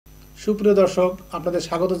সুপ্রিয় দর্শক, আপনাদের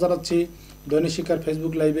স্বাগত জানাচ্ছি দৈনিক শিক্ষার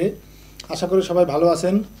ফেসবুক লাইভে। আশা করি সবাই ভালো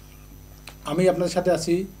আছেন। আমি আপনাদের সাথে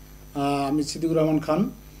আছি, আমি সিদ্দিকুর রহমান খান।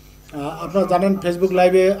 আপনারা জানেন ফেসবুক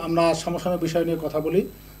লাইভে আমরা সমসাময়িক বিষয় নিয়ে কথা বলি।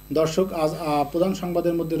 দর্শক, আজ প্রধান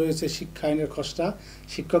সংবাদের মধ্যে রয়েছে শিক্ষা আইনের খসড়া,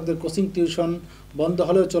 শিক্ষকদের কোচিং টিউশন বন্ধ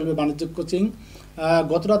হলেও চলবে বাণিজ্যিক কোচিং।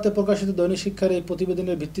 গতরাতে প্রকাশিত দৈনিক শিক্ষার এই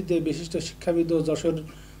প্রতিবেদনের ভিত্তিতে বিশিষ্ট শিক্ষাবিদ ও যশোর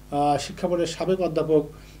শিক্ষা বোর্ডের সাবেক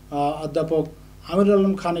অধ্যাপক আমিরুল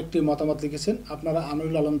আলম খান একটি মতামত লিখেছেন। আপনারা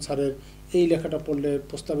আমিরুল আলম স্যারের এই লেখাটা পড়লে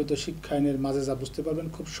প্রস্তাবিত শিক্ষা আইনের মাঝে যা বুঝতে পারবেন।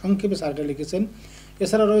 খুব সংক্ষেপে স্যারটা লিখেছেন।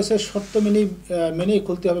 এছাড়া রয়েছে শর্ত মেনেই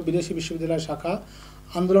খুলতে হবে বিদেশি বিশ্ববিদ্যালয়ের শাখা,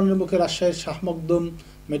 আন্দোলনের মুখে রাজশাহীর শাহ মখদুম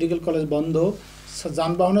মেডিকেল কলেজ বন্ধ,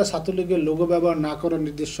 যানবাহনে ছাত্রলীগের লোগো ব্যবহার না করার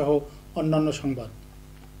নির্দেশ সহ অন্যান্য সংবাদ।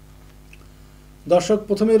 দর্শক,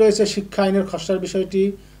 প্রথমেই রয়েছে শিক্ষা আইনের খসড়ার বিষয়টি।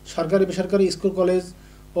 সরকারি বেসরকারি স্কুল কলেজ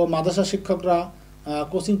ও মাদ্রাসা শিক্ষকরা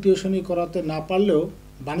কোচিং টিউশনি করাতে না পারলেও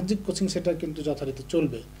বাণিজ্যিক কোচিং সেন্টার কিন্তু যথারীতি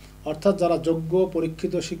চলবে। অর্থাৎ যারা যোগ্য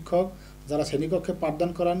পরীক্ষিত শিক্ষক, যারা শ্রেণীকক্ষে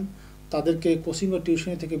পাঠদান করান, তাদেরকে কোচিং ও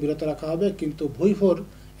টিউশনি থেকে বিরত রাখা হবে। কিন্তু ভুইফোর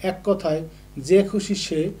এক কথায় যে খুশি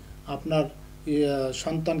সে আপনার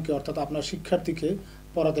সন্তানকে, অর্থাৎ আপনার শিক্ষার্থীকে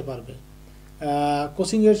পড়াতে পারবে।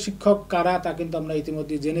 কোচিংয়ের শিক্ষক কারা তা কিন্তু আমরা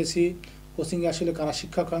ইতিমধ্যে জেনেছি। কোচিংয়ে আসলে কারা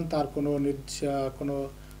শিক্ষক হন তার কোনো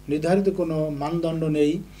নির্ধারিত কোনো মানদণ্ড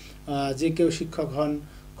নেই। যে কেউ শিক্ষক হন,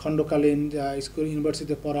 খণ্ডকালীন স্কুল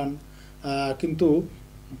ইউনিভার্সিটিতে পড়ান, কিন্তু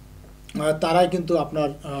তারাই কিন্তু আপনার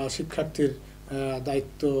শিক্ষার্থীর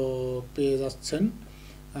দায়িত্ব পেয়ে যাচ্ছেন।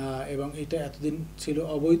 এবং এটা এতদিন ছিল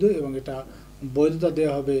অবৈধ এবং এটা বৈধতা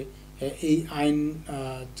দেওয়া হবে এই আইন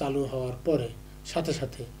চালু হওয়ার পরে সাথে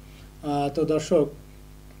সাথে। তো দর্শক,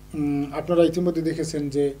 আপনারা ইতিমধ্যে দেখেছেন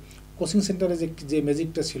যে কোচিং সেন্টারে যে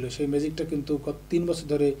ম্যাজিকটা ছিল, সেই ম্যাজিকটা কিন্তু গত 3 বছর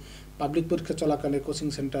ধরে পাবলিক পরীক্ষা চলাকালে কোচিং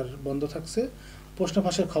সেন্টার বন্ধ থাকছে। প্রশ্ন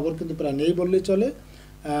ফাঁসের খবর কিন্তু প্রায় নেই বললেই চলে।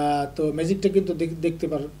 তো ম্যাজিকটা কিন্তু দেখতে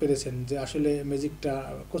পেরেছেন যে আসলে ম্যাজিকটা,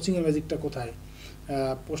 কোচিংয়ের ম্যাজিকটা কোথায়।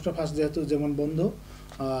 প্রশ্ন ফাঁস যেহেতু যেমন বন্ধ,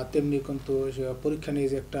 তেমনি কিন্তু পরীক্ষা নিয়ে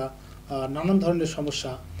যে একটা নানান ধরনের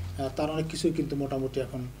সমস্যা, তার অনেক কিছুই কিন্তু মোটামুটি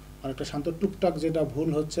এখন অনেকটা শান্ত। টুকটাক যেটা ভুল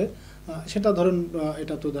হচ্ছে সেটা ধরুন,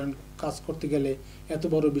 এটা তো ধরেন কাজ করতে গেলে এত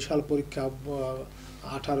বড় বিশাল পরীক্ষা,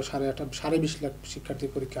 18, 18.5, 20 লাখ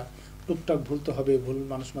শিক্ষার্থীর পরীক্ষা, টুকটাক ভুল তো হবে, ভুল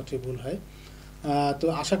মানুষ মাত্রই ভুল হয়। তো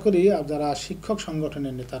আশা করি যারা শিক্ষক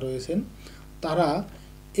সংগঠনের নেতা রয়েছেন তারা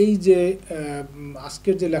এই যে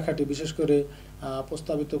আজকের যে লেখাটি, বিশেষ করে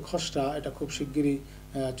প্রস্তাবিত খসড়া, এটা খুব শিগগিরই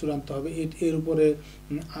চূড়ান্ত হবে। এর উপরে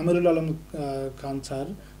আমিরুল আলম খান স্যার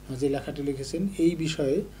যে লেখাটি লিখেছেন এই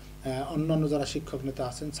বিষয়ে অন্যান্য যারা শিক্ষক নেতা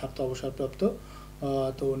আছেন, ছাত্র অবসরপ্রাপ্ত,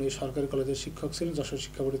 তো উনি সরকারি কলেজের শিক্ষক ছিলেন, যশোর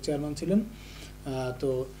শিক্ষা বোর্ডের চেয়ারম্যান ছিলেন। তো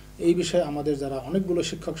এই বিষয়ে আমাদের যারা অনেকগুলো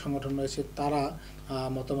শিক্ষক সংগঠন রয়েছে তারা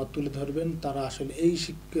মতামত তুলে ধরবেন। তারা আসলে এই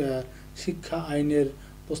শিক্ষা আইনের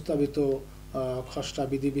প্রস্তাবিত খসড়া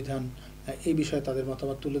বিধিবিধান এই বিষয়ে তাদের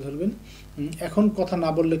মতামত তুলে ধরবেন। এখন কথা না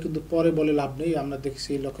বললে কিন্তু পরে বলে লাভ নেই। আমরা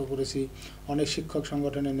দেখছি, লক্ষ্য করেছি অনেক শিক্ষক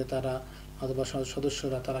সংগঠনের নেতারা অথবা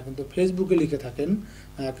সদস্যরা তারা কিন্তু ফেসবুকে লিখে থাকেন,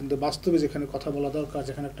 কিন্তু বাস্তবে যেখানে কথা বলা দরকার,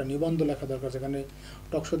 যেখানে একটা নিবন্ধ লেখা দরকার, যেখানে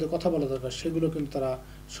টকশোতে কথা বলা দরকার, সেগুলো কিন্তু তারা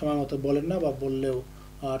সময় মতো বলেন না, বা বললেও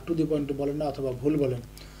টু দি পয়েন্টে বলেন না, অথবা ভুল বলেন।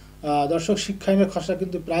 দর্শক, শিক্ষা আইনের খসড়া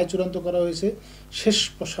কিন্তু প্রায় চূড়ান্ত করা হয়েছে, শেষ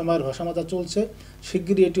সময়ের ভাষামাতা চলছে।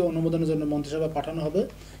 শিগগিরই এটি অনুমোদনের জন্য মন্ত্রিসভায় পাঠানো হবে।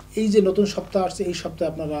 এই যে নতুন সপ্তাহ আসছে, এই সপ্তাহে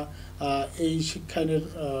আপনারা এই শিক্ষা আইনের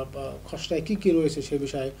খসড়ায় কী কী রয়েছে সে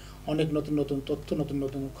বিষয়ে অনেক নতুন নতুন তথ্য, নতুন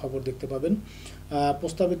নতুন খবর দেখতে পাবেন।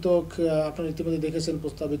 প্রস্তাবিত, আপনারা ইতিমধ্যে দেখেছেন,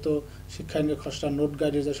 প্রস্তাবিত শিক্ষা আইনের খসড়া নোট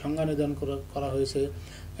গাইডের যে সংজ্ঞা নির্ধারণ করা হয়েছে,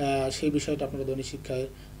 সেই বিষয়টা আপনারা দৈনিক শিক্ষায়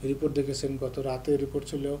রিপোর্ট দেখেছেন। গত রাতে রিপোর্ট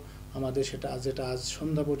ছিল আমাদের, যেটা আজ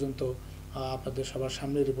সন্ধ্যা পর্যন্ত আপনাদের সবার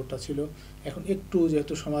সামনে রিপোর্টটা ছিল। এখন একটু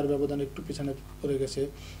যেহেতু সময়ের ব্যবধান একটু পিছনে পড়ে গেছে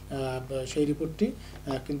সেই রিপোর্টটি,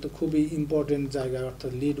 কিন্তু খুবই ইম্পর্টেন্ট জায়গায়,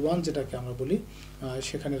 অর্থাৎ লিড 1 যেটাকে আমরা বলি,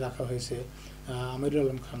 সেখানে রাখা হয়েছে আমিরুল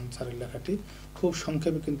আলম খান স্যারের লেখাটি। খুব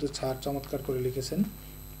সংক্ষেপে কিন্তু স্যার চমৎকার করে লিখেছেন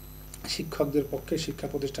শিক্ষকদের পক্ষে, শিক্ষা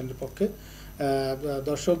প্রতিষ্ঠানের পক্ষে।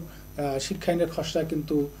 দর্শক, শিক্ষা আইনের খসড়া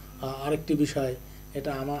কিন্তু আরেকটি বিষয়,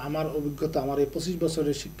 এটা আমার অভিজ্ঞতা, আমার এই 25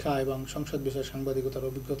 বছরের শিক্ষা এবং সংসদ বিষয় সাংবাদিকতার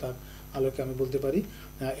অভিজ্ঞতার আলোকে আমি বলতে পারি,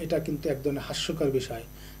 এটা কিন্তু এক ধরনের হাস্যকর বিষয়।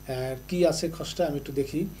 কি আছে খসড়া আমি একটু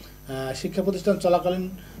দেখি। শিক্ষা প্রতিষ্ঠান চলাকালীন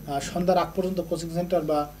সন্ধ্যার আগ পর্যন্ত কোচিং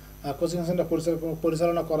সেন্টার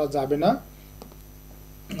পরিচালনা করা যাবে না,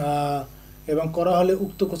 এবং করা হলে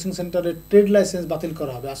উক্ত কোচিং সেন্টারের ট্রেড লাইসেন্স বাতিল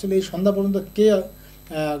করা হবে। আসলে এই সন্ধ্যা পর্যন্ত কে,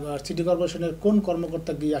 সিটি কর্পোরেশনের কোন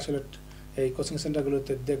কর্মকর্তা গিয়ে আসলে এই কোচিং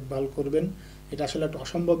সেন্টারগুলোতে দেখভাল করবেন? এটা আসলে একটা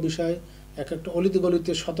অসম্ভব বিষয়। একটা অলিতে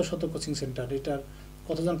গলিতে শত শত কোচিং সেন্টার, এটার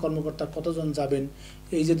কতজন কর্মকর্তা কতজন যাবেন,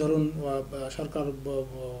 এই যে ধরুন সরকার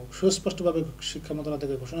সুস্পষ্টভাবে শিক্ষা মন্ত্রণালয়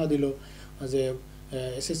থেকে ঘোষণা দিল যে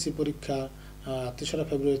এসএসসি পরীক্ষা ৩রা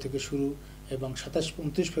ফেব্রুয়ারি থেকে শুরু এবং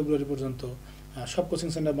 ২৭-২৯ ফেব্রুয়ারি পর্যন্ত সব কোচিং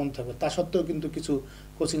সেন্টার বন্ধ থাকবে। তা সত্ত্বেও কিন্তু কিছু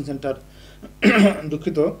কোচিং সেন্টার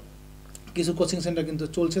দুঃখিত কিছু কোচিং সেন্টার কিন্তু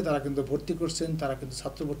চলছে, তারা কিন্তু ভর্তি করছেন, তারা কিন্তু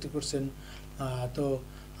ছাত্র ভর্তি করছেন। তো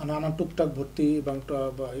নানা টুকটাক ভর্তি এবং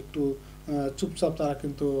একটু চুপচাপ তারা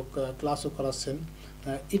কিন্তু ক্লাসও করাচ্ছেন।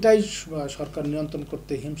 এটাই সরকার নিয়ন্ত্রণ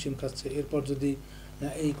করতে হিমশিম খাচ্ছে। এরপর যদি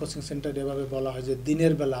এই কোচিং সেন্টার এভাবে বলা হয় যে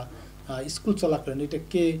দিনের বেলা স্কুল চলাকালীন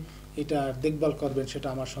এটা দেখভাল করবেন, সেটা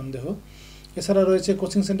আমার সন্দেহ। এছাড়া রয়েছে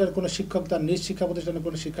কোচিং সেন্টার কোনো শিক্ষক তার নিজ শিক্ষা প্রতিষ্ঠানে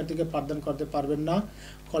কোনো শিক্ষার্থীকে পাঠদান করতে পারবেন না,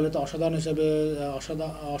 করলে তো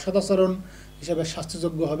অসদাচরণ হিসেবে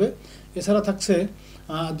শাস্তিযোগ্য হবে। এছাড়া থাকছে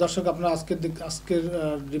দর্শক, আপনারা আজকের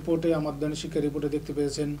রিপোর্টে, আমার দৈনিক শিক্ষা রিপোর্টে দেখতে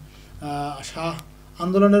পেয়েছেন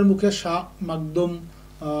আন্দোলনের মুখে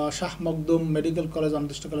শাহ মখদুম মেডিকেল কলেজ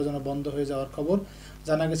অনির্দিষ্টকালের জন্য বন্ধ হয়ে যাওয়ার খবর।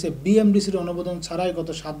 জানা গেছে বিএমডিসির অনুমোদন ছাড়াই গত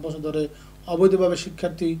 7 বছর ধরে অবৈধভাবে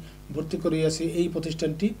শিক্ষার্থী ভর্তি করিয়েছে এই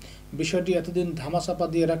প্রতিষ্ঠানটি। বিষয়টি এতদিন ধামাচাপা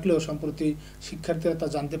দিয়ে রাখলেও সম্প্রতি শিক্ষার্থীরা তা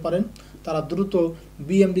জানতে পারেন। তারা দ্রুত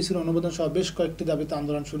বিএমডিসির অনুমোদন সহ বেশ কয়েকটি দাবিতে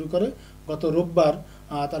আন্দোলন শুরু করে। গত রোববার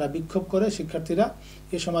তারা বিক্ষোভ করে শিক্ষার্থীরা।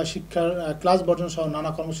 এ সময় ক্লাস বর্জন সহ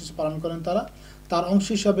নানা কর্মসূচি পালন করেন তারা। তার অংশ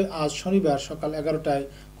হিসাবে আজ শনিবার সকাল 11টায়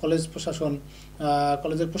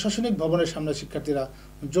কলেজের প্রশাসনিক ভবনের সামনে শিক্ষার্থীরা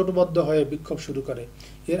জোটবদ্ধ হয়ে বিক্ষোভ শুরু করে।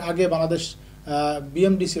 এর আগে বাংলাদেশ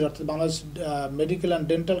বিএমডিসির অর্থাৎ বাংলাদেশ মেডিকেল অ্যান্ড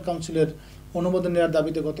ডেন্টাল কাউন্সিলের অনুমোদন নেওয়ার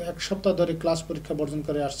দাবিতে গত 1 সপ্তাহ ধরে ক্লাস পরীক্ষা বর্জন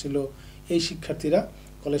করে আসছিল এই শিক্ষার্থীরা।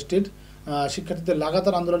 কলেজটির শিক্ষার্থীদের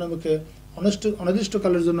লাগাতার আন্দোলনের মুখে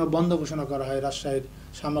অনির্দিষ্টকালের জন্য বন্ধ ঘোষণা করা হয় রাজশাহীর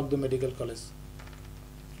শাহ মখদুম মেডিকেল কলেজ।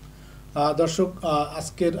 দর্শক,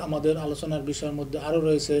 আজকের আমাদের আলোচনার বিষয়ের মধ্যে আরও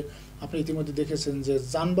রয়েছে, আপনি ইতিমধ্যে দেখেছেন যে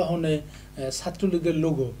যানবাহনে ছাত্রলীগের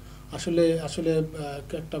লোগো। আসলে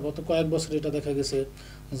একটা গত কয়েক বছর এটা দেখা গেছে,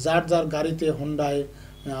 যার গাড়িতে হোন্ডায়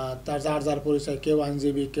তার যার পরিচয়, কেউ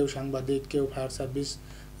আইনজীবী, কেউ সাংবাদিক, কেউ ফায়ার সার্ভিস,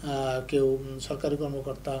 কেউ সরকারি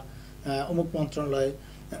কর্মকর্তা, অমুক মন্ত্রণালয়,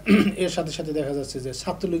 এর সাথে সাথে দেখা যাচ্ছে যে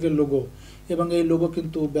ছাত্রলীগের লোগো। এবং এই লোগো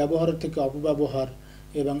কিন্তু ব্যবহারের থেকে অপব্যবহার,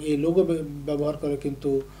 এবং এই লোগো ব্যবহার করে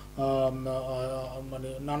কিন্তু মানে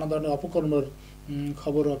নানা ধরনের অপকর্মের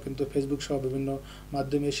খবরও কিন্তু ফেসবুক সহ বিভিন্ন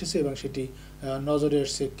মাধ্যমে এসেছে, এবং সেটি নজরে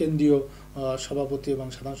এসছে কেন্দ্রীয় সভাপতি এবং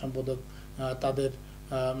সাধারণ সম্পাদক তাদের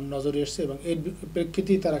নজরে এসছে, এবং এর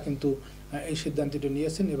প্রেক্ষিতেই তারা কিন্তু এই সিদ্ধান্তটি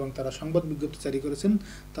নিয়েছেন এবং তারা সংবাদ বিজ্ঞপ্তি জারি করেছেন।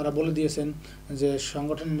 তারা বলে দিয়েছেন যে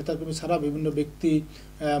সংগঠনের নেতাকর্মী ছাড়া বিভিন্ন ব্যক্তি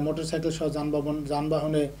মোটরসাইকেল সহ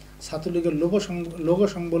যানবাহনে ছাত্রলীগের লোগো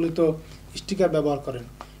সংবলিত স্টিকার ব্যবহার করেন,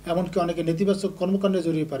 এমনকি অনেকে নেতিবাচক কর্মকাণ্ডে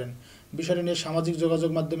জড়িয়ে পড়েন। বিষয়টি নিয়ে সামাজিক যোগাযোগ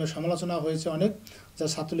মাধ্যমে সমালোচনা হয়েছে অনেক, যা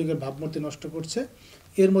ছাত্রলীগের ভাবমূর্তি নষ্ট করছে।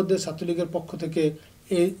 এর মধ্যে ছাত্রলীগের পক্ষ থেকে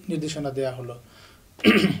এই নির্দেশনা দেয়া হলো।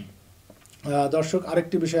 দর্শক,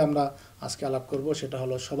 আরেকটি বিষয় আমরা আজকে আলাপ করব, সেটা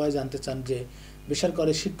হলো সবাই জানতে চান যে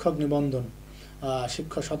বেসরকারি শিক্ষক নিবন্ধন,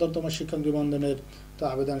 17তম শিক্ষক নিবন্ধনের তো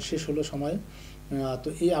আবেদন শেষ হলো সময়। তো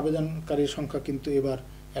এই আবেদনকারীর সংখ্যা কিন্তু এবার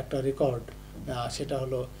একটা রেকর্ড, সেটা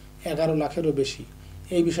হলো 11 লাখেরও বেশি।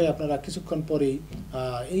 এই বিষয়ে আপনারা কিছুক্ষণ পরেই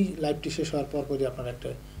এই লাইভটি শেষ হওয়ার পরই আপনারা একটা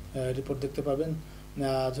রিপোর্ট দেখতে পাবেন।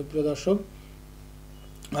 প্রিয় দর্শক,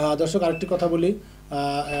 আরেকটি কথা বলি,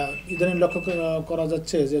 ইদানিং লক্ষ্য করা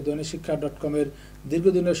যাচ্ছে যে দৈনিকশিক্ষা.com-এর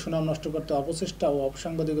দীর্ঘদিনের সুনাম নষ্ট করতে অপচেষ্টা ও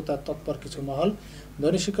অপসাংবাদিকতার তৎপর কিছু মহল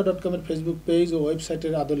দৈনিকশিক্ষা.com-এর ফেসবুক পেজ ও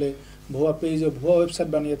ওয়েবসাইটের আদলে ভুয়া পেজ ও ভুয়া ওয়েবসাইট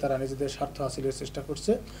বানিয়ে তারা নিজেদের স্বার্থ হাসিলের চেষ্টা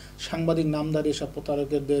করছে। সাংবাদিক নামধারী এসব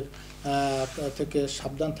প্রতারকদের থেকে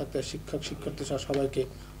সাবধান থাকতে শিক্ষার্থী সহ সবাইকে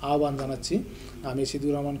আহ্বান জানাচ্ছি। আমি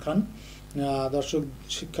সিদ্দিকুর রহমান খান। দর্শক,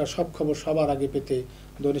 শিক্ষার সব খবর সবার আগে পেতে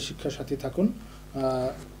দৈনিক শিক্ষার সাথে থাকুন।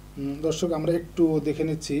 দর্শক, আমরা একটু দেখে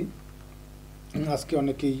নিচ্ছি, আজকে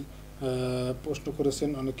অনেকেই প্রশ্ন করেছেন,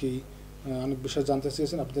 অনেক বিষয় জানতে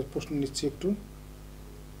চেয়েছেন, আপনাদের প্রশ্ন নিচ্ছি একটু।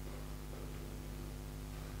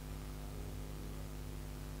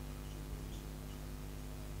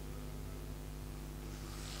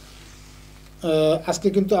 আজকে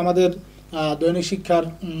কিন্তু আমাদের দৈনিক শিক্ষার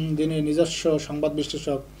যিনি নিজস্ব সংবাদ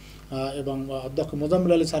বিশ্লেষক এবং অধ্যক্ষ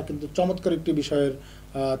মোজাম্মেল আলী স্যার কিন্তু চমৎকার একটি বিষয়ের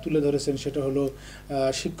তুলে ধরেছেন, সেটা হলো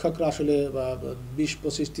শিক্ষকরা আসলে 20,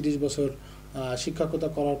 25, 30 বছর শিক্ষকতা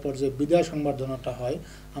করার পর যে বিদায় সংবর্ধনাটা হয়,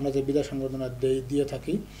 আমরা যে বিদায় সংবর্ধনা দিয়ে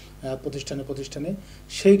থাকি প্রতিষ্ঠানে,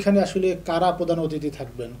 সেইখানে আসলে কারা প্রধান অতিথি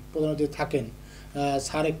থাকেন।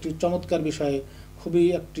 স্যার একটি চমৎকার বিষয়ে, খুবই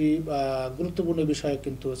একটি গুরুত্বপূর্ণ বিষয়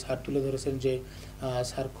কিন্তু স্যার তুলে ধরেছেন, যে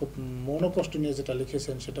স্যার খুব মনোকষ্ট নিয়ে যেটা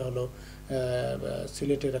লিখেছেন সেটা হলো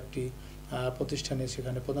সিলেটের একটি প্রতিষ্ঠানে,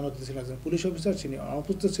 সেখানে প্রধান অতিথি ছিলেন একজন পুলিশ অফিসার, তিনি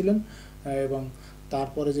অনুপস্থিত ছিলেন। এবং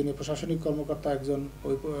তারপরে যিনি প্রশাসনিক কর্মকর্তা একজন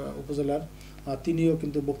ওই উপজেলার, তিনিও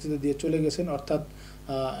কিন্তু বক্তৃতা দিয়ে চলে গেছেন। অর্থাৎ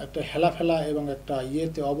একটা হেলাফেলা এবং একটা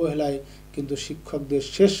অবহেলায় কিন্তু শিক্ষকদের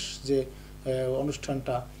শেষ যে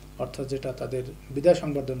অনুষ্ঠানটা, অর্থাৎ যেটা তাদের বিদায়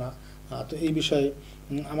সংবর্ধনা, তো এই বিষয়ে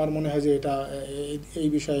আমার মনে হয় যে এই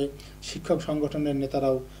বিষয়ে শিক্ষক সংগঠনের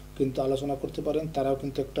নেতারাও কিন্তু আলোচনা করতে পারেন। তারাও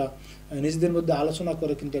কিন্তু একটা নিজেদের মধ্যে আলোচনা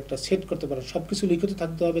করে কিন্তু একটা সেট করতে পারেন। সব কিছু লিখিত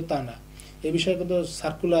থাকতে হবে তা না, এই বিষয়ে কিন্তু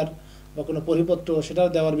সার্কুলার বা কোনো পরিপত্র সেটা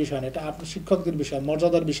দেওয়ার বিষয় না, এটা আপনার শিক্ষকদের বিষয়,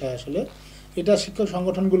 মর্যাদার বিষয়। আসলে এটা শিক্ষক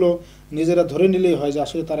সংগঠনগুলো নিজেরা ধরে নিলেই হয় যে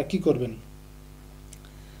আসলে তারা কি করবেন।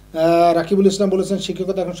 রাকিবুল ইসলাম বলেছেন,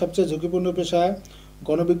 শিক্ষকতা এখন সবচেয়ে ঝুঁকিপূর্ণ পেশা।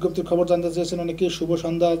 গণবিজ্ঞপ্তির খবর জানতে চেয়েছেন অনেকে। শুভ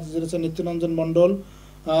সন্ধ্যা জেনেছেন নিত্যরঞ্জন মণ্ডল।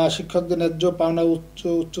 শিক্ষকদের ন্যায্য পাওনা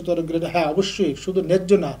উচ্চতর গ্রেড, হ্যাঁ অবশ্যই, শুধু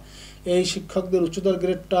ন্যায্য না, এই শিক্ষকদের উচ্চতর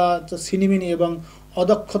গ্রেডটা ছিনিমিনি এবং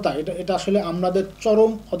অদক্ষতা, এটা আসলে আমাদের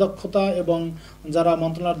চরম অদক্ষতা, এবং যারা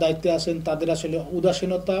মন্ত্রণালয়ের দায়িত্বে আছেন তাদের আসলে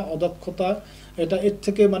উদাসীনতা, অদক্ষতা, এটা এর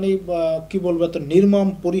থেকে মানে কি বলবো, এত নির্মম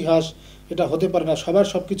পরিহাস এটা হতে পারে না।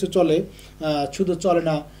 সবার সব কিছু চলে, শুধু চলে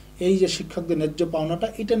না এই যে শিক্ষকদের ন্যায্য পাওনাটা,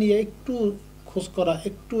 এটা নিয়ে একটু খোঁজ করা,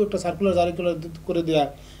 একটু একটা সার্কুলার জারি করে দেয়া,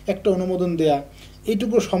 একটা অনুমোদন দেয়া,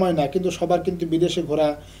 এইটুকু সময় না। কিন্তু সবার কিন্তু বিদেশে ঘোরা,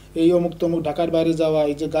 এই অমুক তমুক ঢাকার বাইরে যাওয়া,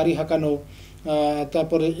 এই যে গাড়ি হাঁকানো,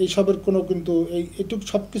 তারপরে এইসবের কোনো কিন্তু এইটুকু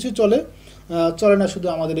সব কিছুই চলে না শুধু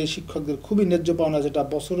আমাদের এই শিক্ষকদের খুবই ন্যায্য পাওনা, যেটা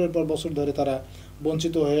বছরের পর বছর ধরে তারা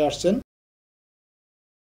বঞ্চিত হয়ে আসছেন।